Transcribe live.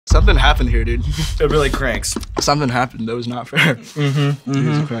Something happened here, dude. It really cranks. Something happened that was not fair.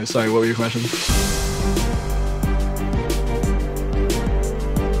 Jesus Christ. Sorry, what were your questions?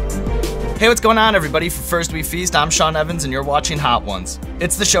 Hey, what's going on, everybody? For First We Feast, I'm Sean Evans, and you're watching Hot Ones.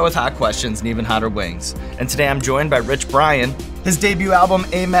 It's the show with hot questions and even hotter wings. And today I'm joined by Rich Brian. His debut album,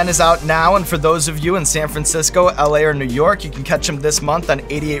 Amen, is out now, and for those of you in San Francisco, LA, or New York, you can catch him this month on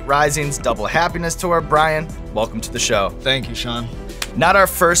 88 Rising's Double Happiness Tour. Brian, welcome to the show. Thank you, Sean. Not our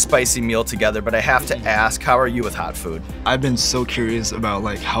first spicy meal together, but I have to ask, how are you with hot food? I've been so curious about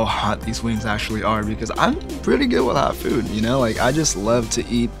like how hot these wings actually are because I'm pretty good with hot food, you know? Like I just love to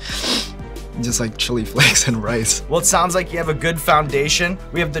eat just like chili flakes and rice. Well, it sounds like you have a good foundation.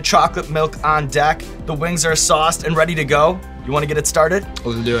 We have the chocolate milk on deck. The wings are sauced and ready to go. You want to get it started?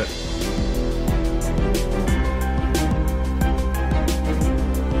 Let's do it.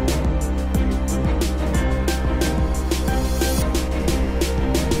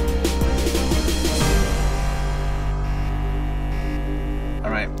 All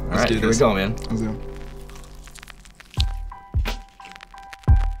right, let's do this. Here we go, man. Let's go.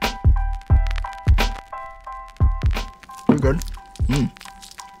 Good.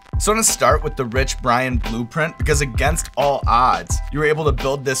 So I'm gonna start with the Rich Brian blueprint because against all odds, you were able to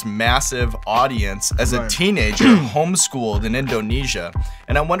build this massive audience as a teenager homeschooled in Indonesia.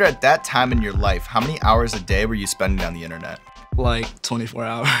 And I wonder at that time in your life, how many hours a day were you spending on the internet? Like 24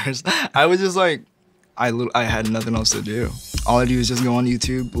 hours. I was just like, I had nothing else to do. All I do is just go on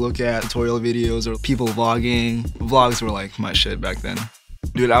YouTube, look at tutorial videos or people vlogging. Vlogs were like my shit back then.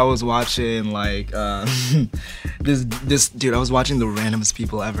 Dude, I was watching like, this dude, I was watching the randomest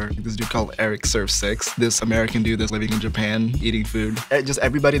people ever. This dude called Eric Surf 6, this American dude that's living in Japan, eating food. Just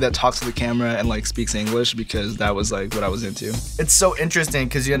everybody that talks to the camera and like speaks English because that was like what I was into. It's so interesting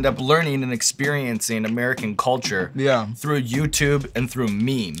because you end up learning and experiencing American culture through YouTube and through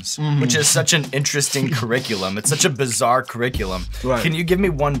memes, which is such an interesting curriculum. It's such a bizarre curriculum. Right. Can you give me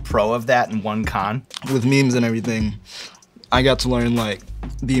one pro of that and one con? With memes and everything, I got to learn like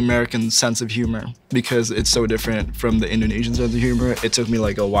the American sense of humor because it's so different from the Indonesian sense of humor. It took me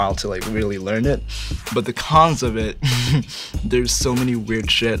like a while to like really learn it. But the cons of it, there's so many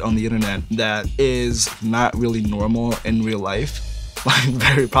weird shit on the internet that is not really normal in real life. Like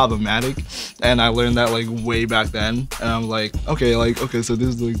very problematic. And I learned that like way back then. And I'm like, okay, so this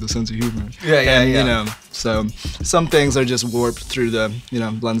is like the sense of humor. Yeah. You know, so some things are just warped through the, you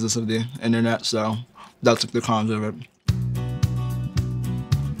know, lenses of the internet. So that's the cons of it.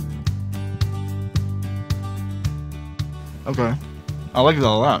 Okay, I like it a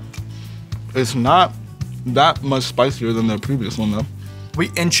lot. It's not that much spicier than the previous one though.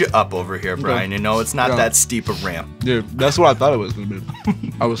 We inch it up over here, Brian. You know, it's not that steep a ramp. Dude, that's what I thought it was gonna be.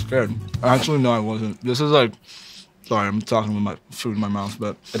 I was scared. Actually, no, I wasn't. This is like, sorry, I'm talking with my food in my mouth,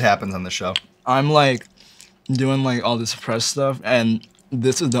 but it happens on the show. I'm like doing like all this press stuff, and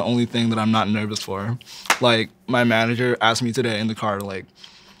this is the only thing that I'm not nervous for. Like, my manager asked me today in the car, like,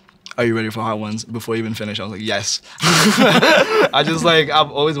 are you ready for Hot Ones? Before you even finish, I was like, yes.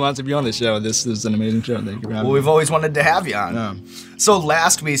 I've always wanted to be on this show. This is an amazing show. Thank you for having me. Well, we've always wanted to have you on. Yeah. So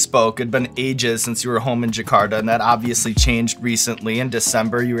last we spoke, it'd been ages since you were home in Jakarta, and that obviously changed recently. In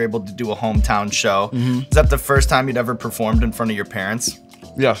December, you were able to do a hometown show. Is that the first time you'd ever performed in front of your parents?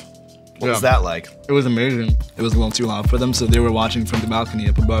 Yeah. What was that like? It was amazing. It was a little too loud for them, so they were watching from the balcony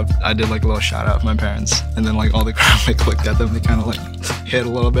up above. I did like a little shout out for my parents, and then like all the crowd like looked at them. They kind of like hit a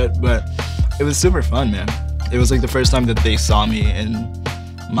little bit, but it was super fun, man. It was like the first time that they saw me in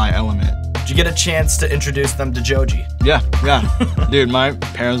my element. Did you get a chance to introduce them to Joji? Yeah. Dude, my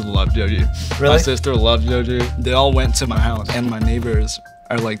parents love Joji. Really? My sister loved Joji. They all went to my house, and my neighbors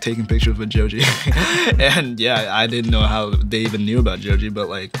are like taking pictures with Joji. And yeah, I didn't know how they even knew about Joji, but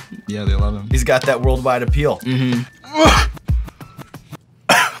like, yeah, they love him. He's got that worldwide appeal.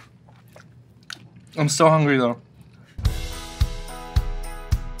 I'm so hungry though.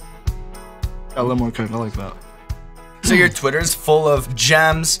 A little more coke, I like that. So your Twitter's full of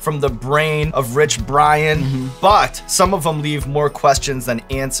gems from the brain of Rich Brian, but some of them leave more questions than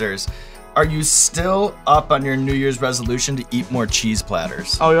answers. Are you still up on your New Year's resolution to eat more cheese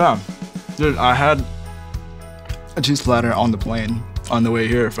platters? Oh yeah. Dude, I had a cheese platter on the plane on the way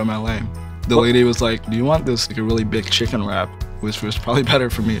here from LA. The lady was like, do you want this like a really big chicken wrap, which was probably better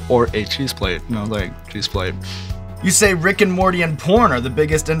for me, or a cheese plate? And I was like, cheese plate. You say Rick and Morty and porn are the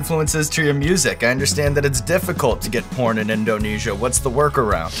biggest influences to your music. I understand that it's difficult to get porn in Indonesia. What's the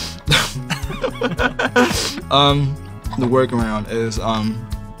workaround? The workaround is,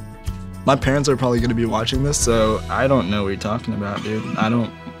 my parents are probably gonna be watching this, so I don't know what you're talking about, dude.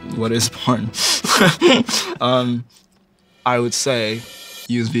 What is porn? I would say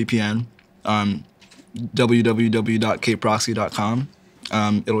use VPN, www.kproxy.com.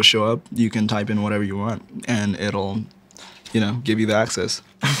 It'll show up. You can type in whatever you want, and it'll, give you the access.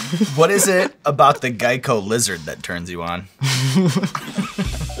 What is it about the Geico lizard that turns you on?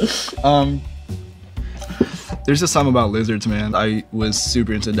 There's just something about lizards, man. I was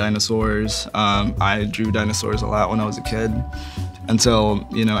super into dinosaurs. I drew dinosaurs a lot when I was a kid, until,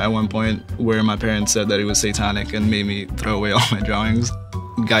 at one point where my parents said that it was satanic and made me throw away all my drawings.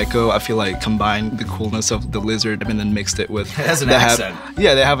 Geico, I feel like, combined the coolness of the lizard and then mixed it with... It has an accent.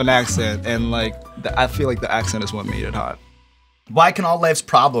 Yeah, they have an accent, and I feel like the accent is what made it hot. Why can all life's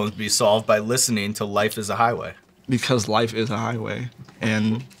problems be solved by listening to Life is a Highway? Because life is a highway,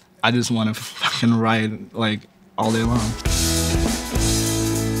 and I just want to fucking ride, all day long.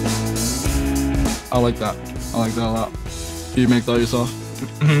 I like that. I like that a lot. You make that yourself?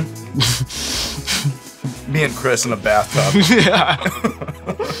 Me and Chris in a bathtub. Yeah.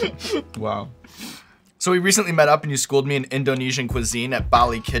 Wow. So we recently met up and you schooled me in Indonesian cuisine at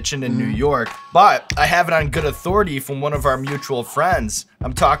Bali Kitchen in New York, but I have it on good authority from one of our mutual friends.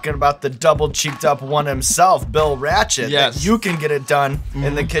 I'm talking about the double-cheeked up one himself, Bill Ratchet. Yes. That you can get it done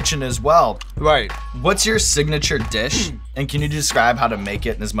in the kitchen as well. Right. What's your signature dish? And can you describe how to make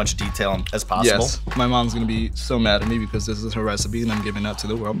it in as much detail as possible? Yes. My mom's gonna be so mad at me because this is her recipe and I'm giving it to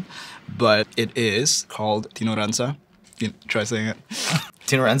the world. But it is called tinoransa. Try saying it.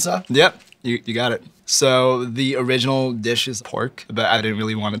 Tinoransa? Yep, you got it. So the original dish is pork, but I didn't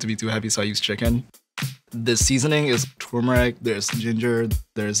really want it to be too heavy, so I used chicken. The seasoning is turmeric, there's ginger,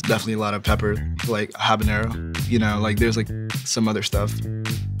 there's definitely a lot of pepper, like habanero, there's some other stuff.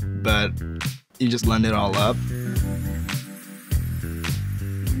 But you just blend it all up.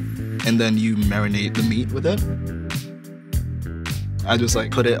 And then you marinate the meat with it. I just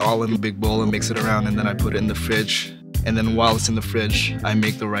put it all in a big bowl and mix it around, and then I put it in the fridge. And then while it's in the fridge, I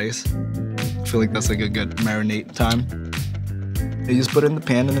make the rice. I feel like that's a good marinate time. You just put it in the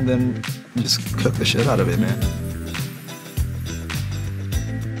pan and then you just cook the shit out of it, man.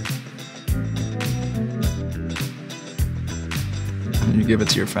 And you give it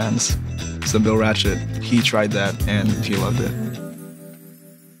to your friends. So Bill Ratchet, he tried that and he loved it.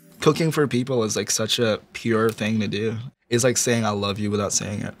 Cooking for people is such a pure thing to do. It's like saying I love you without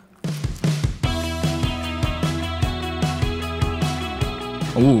saying it.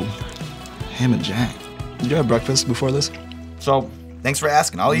 Ooh, ham and jack. Did you have breakfast before this? So, thanks for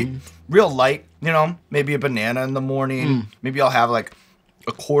asking. I'll eat real light, maybe a banana in the morning. Maybe I'll have a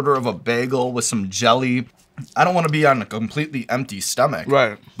quarter of a bagel with some jelly. I don't want to be on a completely empty stomach.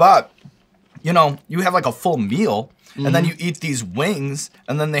 Right. But, you have a full meal, and then you eat these wings,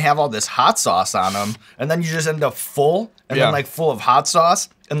 and then they have all this hot sauce on them, and then you just end up full, and then full of hot sauce,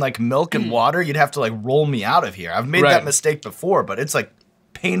 and milk and water. You'd have to roll me out of here. I've made that mistake before, but it's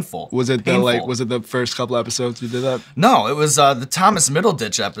painful. Was it the first couple episodes you did that? No, it was the Thomas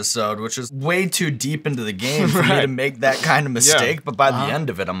Middleditch episode, which is way too deep into the game for me to make that kind of mistake. Yeah. But by the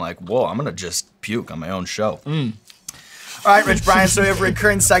end of it, I'm like, whoa, I'm gonna just puke on my own show. All right, Rich Brian, so we have a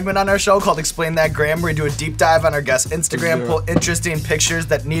recurring segment on our show called Explain That Gram, where we do a deep dive on our guest's Instagram, pull interesting pictures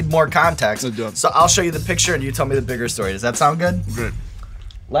that need more context. So I'll show you the picture and you tell me the bigger story. Does that sound good? Good.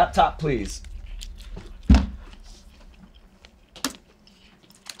 Laptop, please.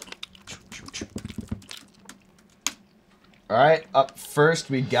 All right, up first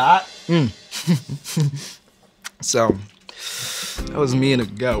we got... So, that was me and a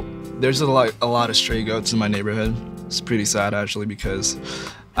goat. There's a lot of stray goats in my neighborhood. It's pretty sad, actually, because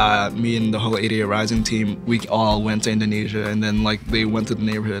me and the whole 88 Rising team, we all went to Indonesia, and then they went to the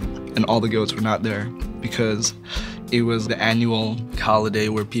neighborhood, and all the goats were not there because it was the annual holiday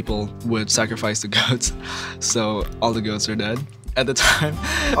where people would sacrifice the goats. So all the goats are dead at the time.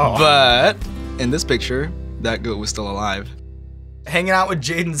 Oh. But in this picture, that goat was still alive. Hanging out with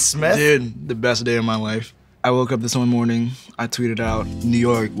Jaden Smith? Dude, the best day of my life. I woke up this one morning, I tweeted out, New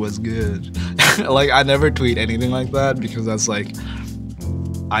York was good. I never tweet anything like that because that's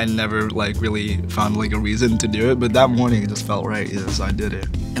I never really found a reason to do it, but that morning it just felt right, so I did it.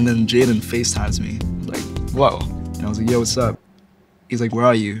 And then Jaden FaceTimes me, whoa. And I was like, yo, what's up? He's like, where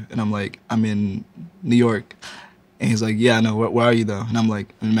are you? And I'm like, I'm in New York. And he's like, yeah, I know, where are you though? And I'm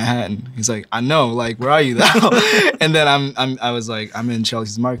like, in Manhattan. He's like, I know, where are you though? And then I was like, I'm in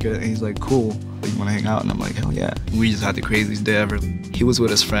Chelsea's Market. And he's like, cool, you wanna hang out? And I'm like, hell yeah. We just had the craziest day ever. He was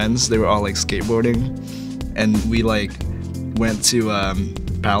with his friends, they were all skateboarding. And we went to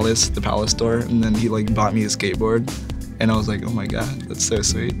the Palace store, and then he bought me a skateboard. And I was like, oh my God, that's so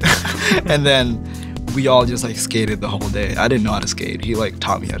sweet. And then we all just skated the whole day. I didn't know how to skate. He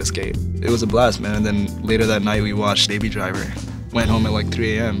taught me how to skate. It was a blast, man. And then later that night we watched Baby Driver. Went home at like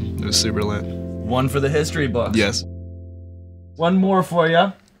 3 a.m. It was super lit. One for the history books. Yes. One more for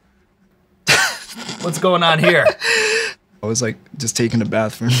you. What's going on here? I was like just taking a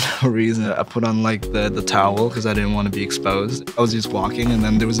bath for no reason. I put on like the towel because I didn't want to be exposed. I was just walking and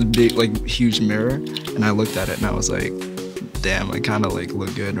then there was a big like huge mirror and I looked at it and I was like, damn, I kind of like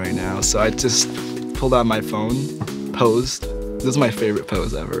look good right now. So I just pulled out my phone, posed. This is my favorite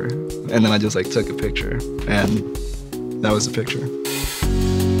pose ever. And then I just like took a picture and that was the picture.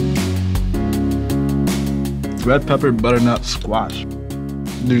 Red pepper butternut squash.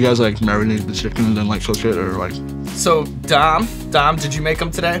 Do you guys like marinate the chicken and then like cook it or like? So Dom, did you make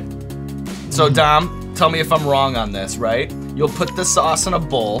them today? So Dom, tell me if I'm wrong on this, right? You'll put the sauce in a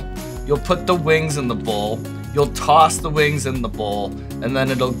bowl, you'll put the wings in the bowl, you'll toss the wings in the bowl, and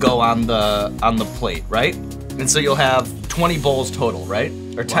then it'll go on the plate, right? And so you'll have 20 bowls total, right?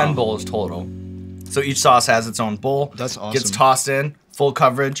 Or 10 bowls total. So each sauce has its own bowl. That's awesome. Gets tossed in, full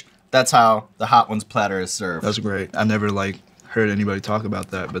coverage. That's how the Hot Ones platter is served. That's great. I never like heard anybody talk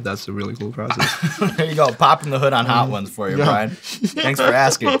about that, but that's a really cool process. There you go, popping the hood on Hot Ones for you, Brian. Thanks for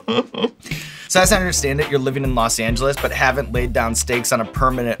asking. So as I understand it, you're living in Los Angeles, but haven't laid down stakes on a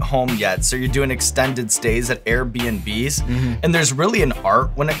permanent home yet. So you're doing extended stays at Airbnbs. And there's really an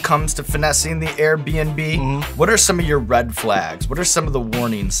art when it comes to finessing the Airbnb. What are some of your red flags? What are some of the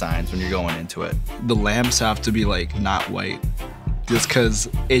warning signs when you're going into it? The lamps have to be like not white. Just cause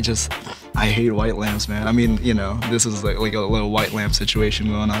I hate white lamps, man. I mean, you know, this is like a little white lamp situation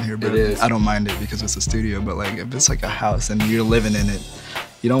going on here, but it is. I don't mind it because it's a studio, but like if it's like a house and you're living in it,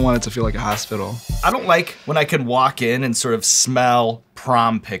 you don't want it to feel like a hospital. I don't like when I can walk in and sort of smell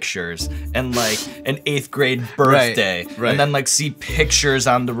prom pictures and like an 8th grade birthday and then like see pictures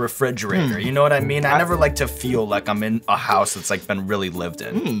on the refrigerator. You know what I mean? I never like to feel like I'm in a house that's like been really lived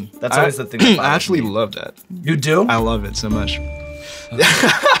in. That's always the thing that I actually love that. You do? I love it so much.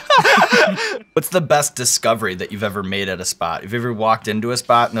 What's the best discovery that you've ever made at a spot? Have you ever walked into a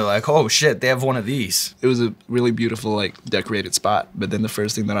spot and they're like, oh shit, they have one of these? It was a really beautiful, like, decorated spot. But then the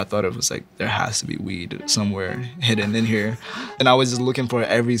first thing that I thought of was like, there has to be weed somewhere hidden in here. And I was just looking for it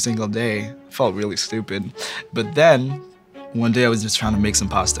every single day. Felt really stupid. But then one day I was just trying to make some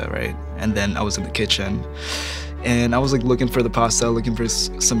pasta, right? And then I was in the kitchen and I was like looking for the pasta, looking for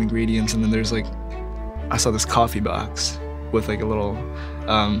some ingredients. And then there's like, I saw this coffee box with like a little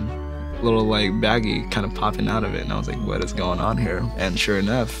like baggie kind of popping out of it, and I was like, what is going on here? And sure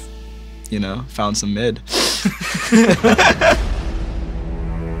enough, you know, found some mid.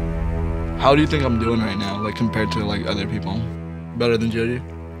 How do you think I'm doing right now, like compared to like other people? Better than Joji?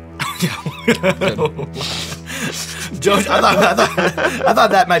 Joji, I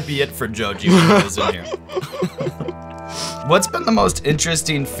thought that might be it for Joji when he was in here. What's been the most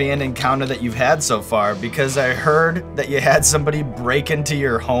interesting fan encounter that you've had so far? Because I heard that you had somebody break into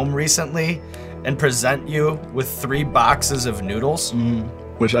your home recently and present you with 3 boxes of noodles.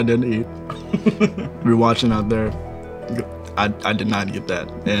 Which I didn't eat. We were watching out there. I did not eat that,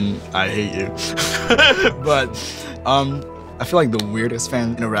 and I hate you. But I feel like the weirdest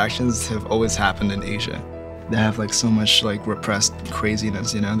fan interactions have always happened in Asia. They have like so much like repressed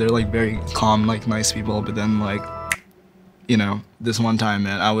craziness, you know? They're like very calm, like nice people, but then like, you know, this one time,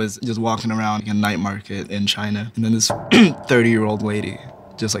 man, I was just walking around a night market in China, and then this 30-year-old lady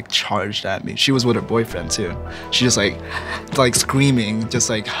just like charged at me. She was with her boyfriend too. She just like screaming, just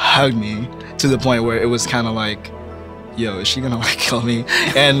like hugged me to the point where it was kind of like, yo, is she gonna like kill me?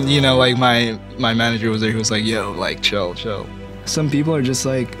 And you know, like my manager was there, who was like, yo, like chill. Some people are just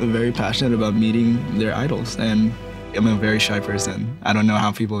like very passionate about meeting their idols, and I'm a very shy person. I don't know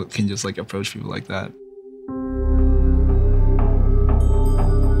how people can just like approach people like that.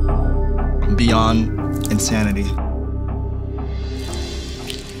 Beyond insanity.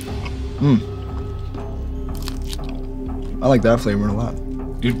 I like that flavor a lot.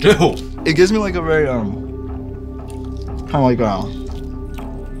 You do? It gives me like a very kind of like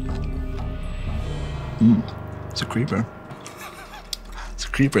it's a creeper. It's a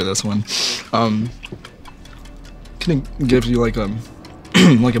creeper, this one. Kind of gives you like a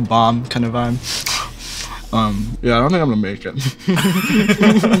like a bomb kind of vibe. Yeah, I don't think I'm gonna make it.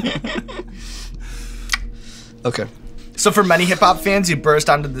 Okay. So for many hip-hop fans, you burst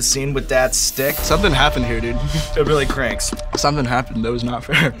onto the scene with that stick. Something happened here, dude. It really cranks. Something happened that was not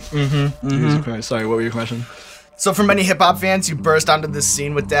fair. Sorry, what were your question? So for many hip-hop fans, you burst onto the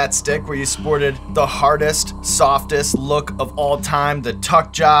scene with that stick where you sported the hardest, softest look of all time, the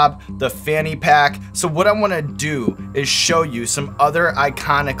tuck job, the fanny pack. So what I want to do is show you some other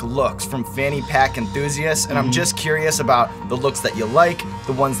iconic looks from fanny pack enthusiasts, and I'm just curious about the looks that you like,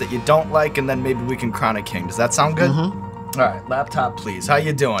 the ones that you don't like, and then maybe we can crown a king. Does that sound good? All right, laptop, please. How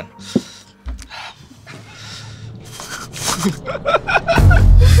you doing?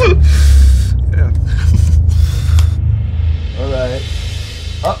 Yeah. All right.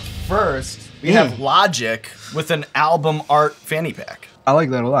 Up first, we have Logic with an album art fanny pack. I like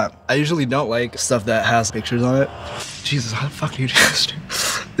that a lot. I usually don't like stuff that has pictures on it. Jesus, how the fuck do you do this, dude?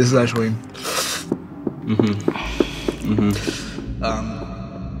 This is actually...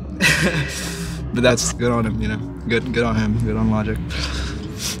 but that's good on him, you know? Good on him, good on Logic.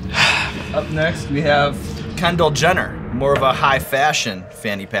 Up next, we have Kendall Jenner. More of a high fashion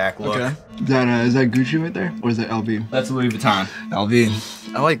fanny pack look. Okay. Is that Gucci right there? Or is that LV? That's Louis Vuitton.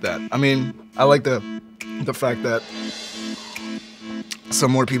 LV. I like that. I mean, I like the fact that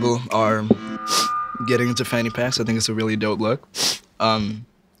some more people are getting into fanny packs. I think it's a really dope look. And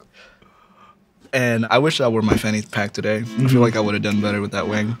I wish I wore my fanny pack today. I feel like I would have done better with that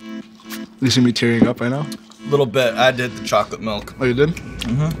wing. You see me tearing up right now? A little bit. I did the chocolate milk. Oh, you did?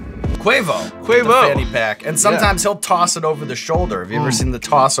 Quavo. The fanny pack. And sometimes he'll toss it over the shoulder. Have you ever seen the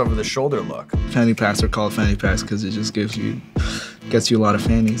toss over the shoulder look? Fanny packs are called fanny packs because it just gets you a lot of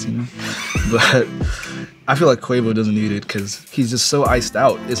fannies, you know? But I feel like Quavo doesn't need it because he's just so iced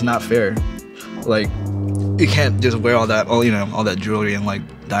out. It's not fair. Like, you can't just wear all that jewelry and like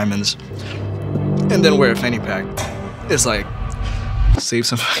diamonds and then wear a fanny pack. It's like, save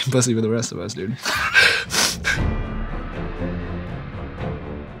some fucking pussy for the rest of us, dude.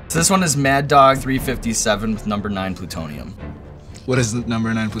 So this one is Mad Dog 357 with number 9 plutonium. What is the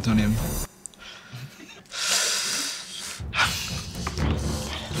number 9 plutonium?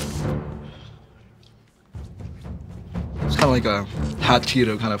 It's kind of like a hot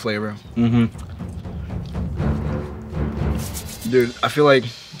Cheeto kind of flavor. Dude, I feel like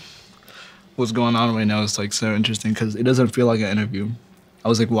what's going on right now is like so interesting because it doesn't feel like an interview. I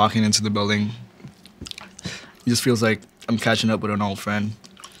was like walking into the building. It just feels like I'm catching up with an old friend,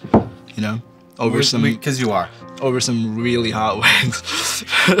 you know, over some really hot wings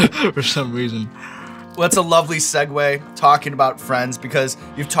for some reason. Well, that's a lovely segue, talking about friends, because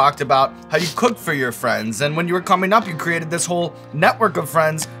you've talked about how you cook for your friends, and when you were coming up, you created this whole network of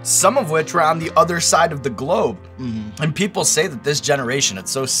friends, some of which were on the other side of the globe. And people say that this generation, it's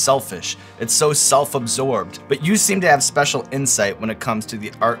so selfish, it's so self-absorbed, but you seem to have special insight when it comes to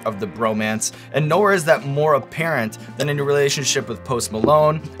the art of the bromance, and nowhere is that more apparent than in your relationship with Post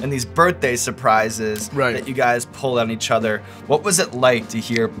Malone and these birthday surprises that you guys pull on each other. What was it like to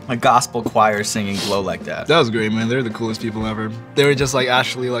hear a gospel choir singing Glow like that? That was great, man. They're the coolest people ever. They were just like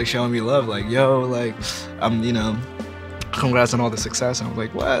actually like showing me love, like, yo, like, you know, congrats on all the success. And I was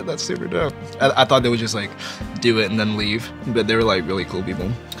like, what? That's super dope. I thought they would just like do it and then leave, but they were like really cool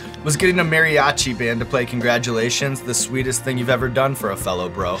people. Was getting a mariachi band to play Congratulations the sweetest thing you've ever done for a fellow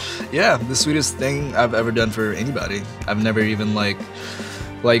bro? Yeah, the sweetest thing I've ever done for anybody. I've never even like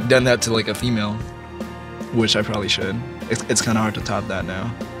done that to like a female, which I probably should. It's kind of hard to top that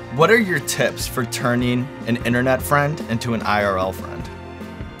now. What are your tips for turning an internet friend into an IRL friend?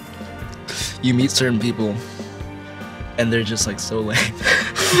 You meet certain people and they're just like so lame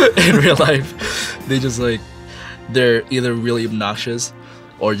in real life. They just like, they're either really obnoxious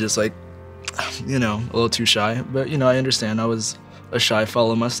or just like, you know, a little too shy. But you know, I understand. I was a shy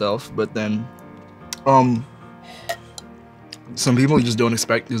fellow myself, but then some people you just don't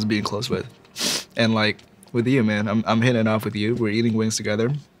expect just being close with. And like with you, man, I'm hitting it off with you. We're eating wings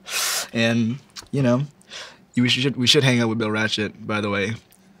together. And you know, we should hang out with Bill Ratchet, by the way.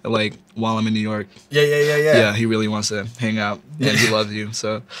 Like while I'm in New York. Yeah. Yeah, he really wants to hang out and he loves you,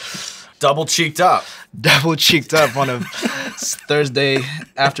 so. Double cheeked up. Double cheeked up on a Thursday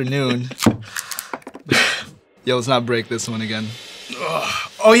afternoon. Yo, let's not break this one again.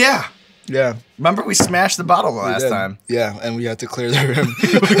 Oh yeah. Yeah. Remember we smashed the bottle the last time? Yeah, and we had to clear the rim.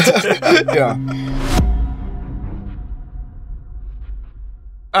 Yeah.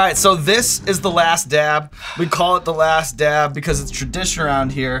 All right, so this is the last dab. We call it the last dab because it's tradition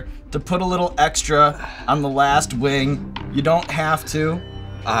around here to put a little extra on the last wing. You don't have to.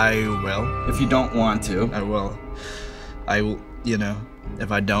 I will. If you don't want to. I will. I will, you know,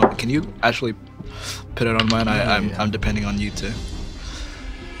 if I don't. Can you actually put it on mine? I'm depending on you too.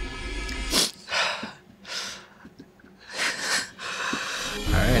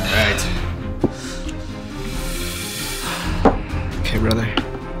 All right. Okay, brother.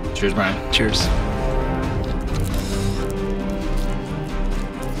 Cheers, Brian. Cheers.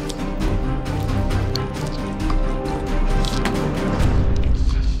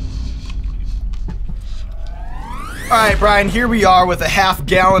 All right, Brian, here we are with a half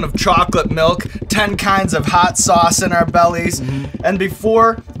gallon of chocolate milk, 10 kinds of hot sauce in our bellies. And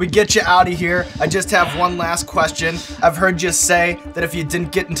before we get you out of here, I just have one last question. I've heard you say that if you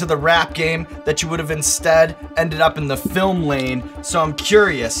didn't get into the rap game, that you would have instead ended up in the film lane. So I'm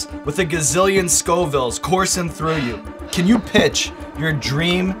curious, with a gazillion Scovilles coursing through you, can you pitch your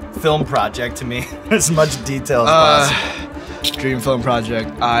dream film project to me in as much detail as possible? Dream film project.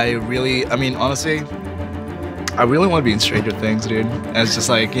 I mean, honestly, I really want to be in Stranger Things, dude. And it's just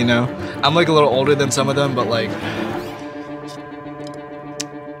like, you know, I'm like a little older than some of them, but like,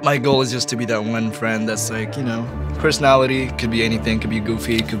 my goal is just to be that one friend that's like, you know, personality, could be anything, could be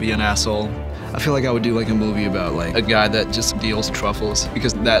goofy, could be an asshole. I feel like I would do like a movie about like a guy that just deals truffles,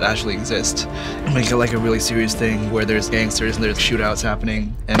 because that actually exists. And make it like a really serious thing where there's gangsters and there's shootouts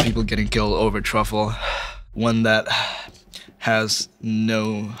happening and people getting killed over truffle. One that has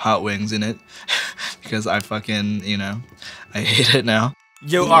no hot wings in it, because I fucking, you know, I hate it now.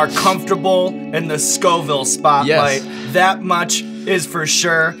 You are comfortable in the Scoville spotlight. Yes. That much is for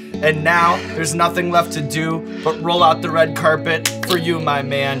sure. And now there's nothing left to do but roll out the red carpet for you, my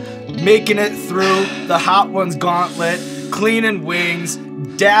man. Making it through the Hot Ones gauntlet, cleaning wings,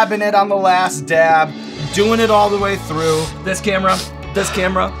 dabbing it on the last dab, doing it all the way through. This camera,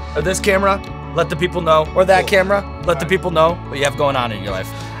 or this camera, let the people know, or that camera, let the people know what you have going on in your life.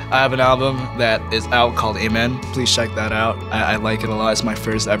 I have an album that is out called Amen. Please check that out. I like it a lot. It's my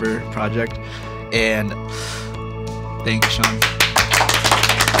first ever project. And thank you, Sean.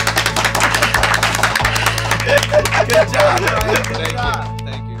 Good job, Ryan.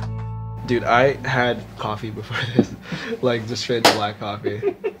 Thank you. Dude, I had coffee before this, like just straight black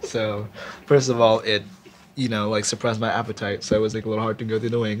coffee. So first of all, it, you know, like suppressed my appetite. So it was like a little hard to go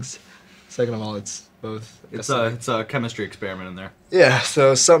through the wings. Second of all, it's both. It's a chemistry experiment in there. Yeah,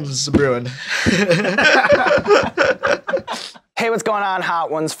 so something's brewing. Hey, what's going on, Hot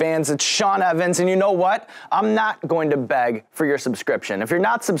Ones fans? It's Sean Evans, and you know what? I'm not going to beg for your subscription. If you're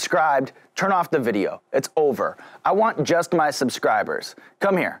not subscribed, turn off the video. It's over. I want just my subscribers.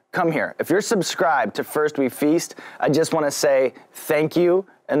 Come here, come here. If you're subscribed to First We Feast, I just want to say thank you,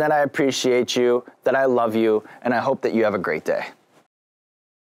 and that I appreciate you, that I love you, and I hope that you have a great day.